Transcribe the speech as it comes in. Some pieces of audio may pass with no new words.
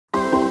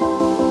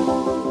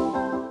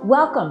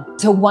Welcome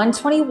to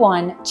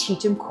 121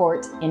 Cheecham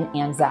Court in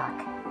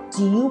Anzac.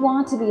 Do you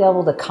want to be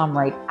able to come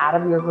right out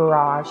of your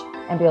garage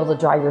and be able to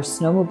drive your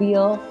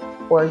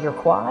snowmobile or your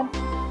quad?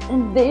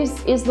 And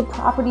this is the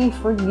property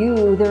for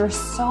you. There's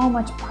so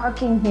much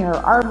parking here,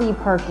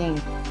 RV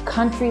parking,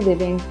 country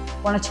living.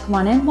 Why don't you come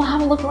on in? We'll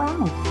have a look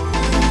around.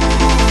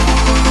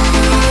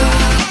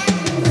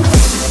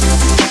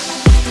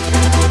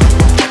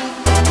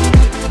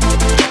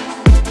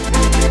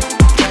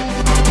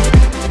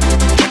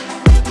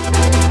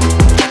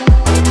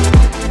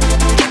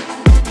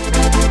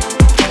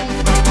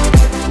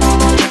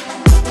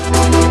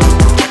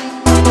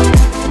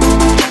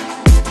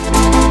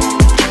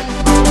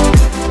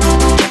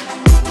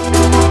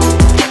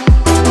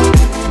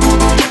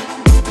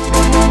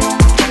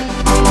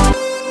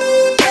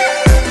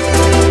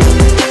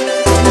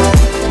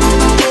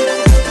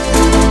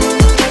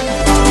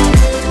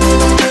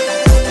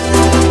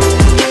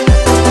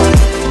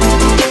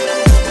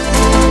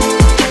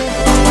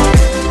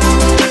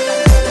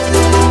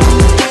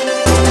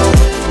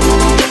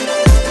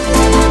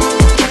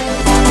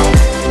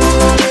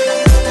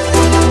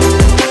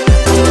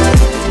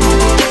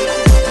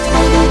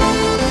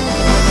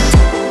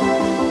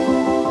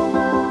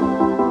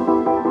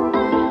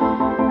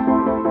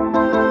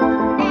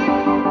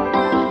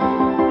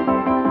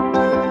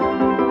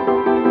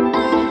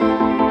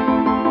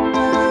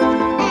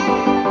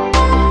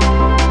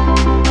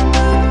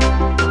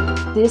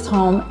 This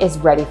home is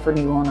ready for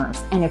new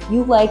owners. And if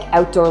you like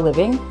outdoor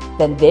living,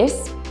 then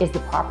this is the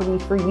property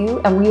for you.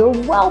 And we are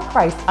well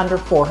priced under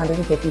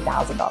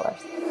 $450,000.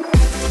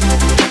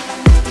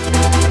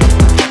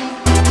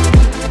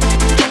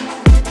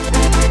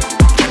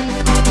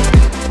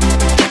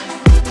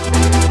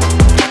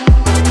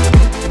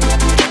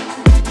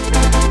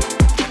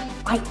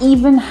 I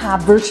even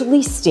have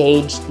virtually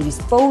staged these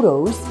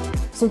photos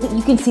so that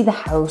you can see the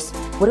house,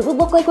 what it would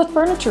look like with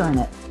furniture in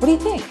it. What do you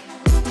think?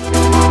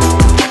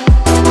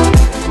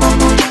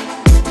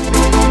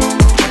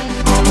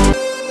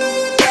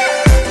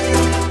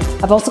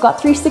 I've also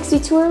got 360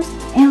 tours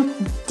and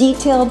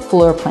detailed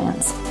floor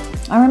plans.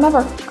 And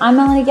remember, I'm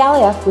Melanie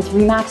Galea with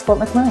Remax Fort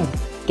McMurray.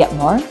 Get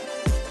more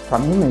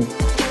from your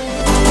move.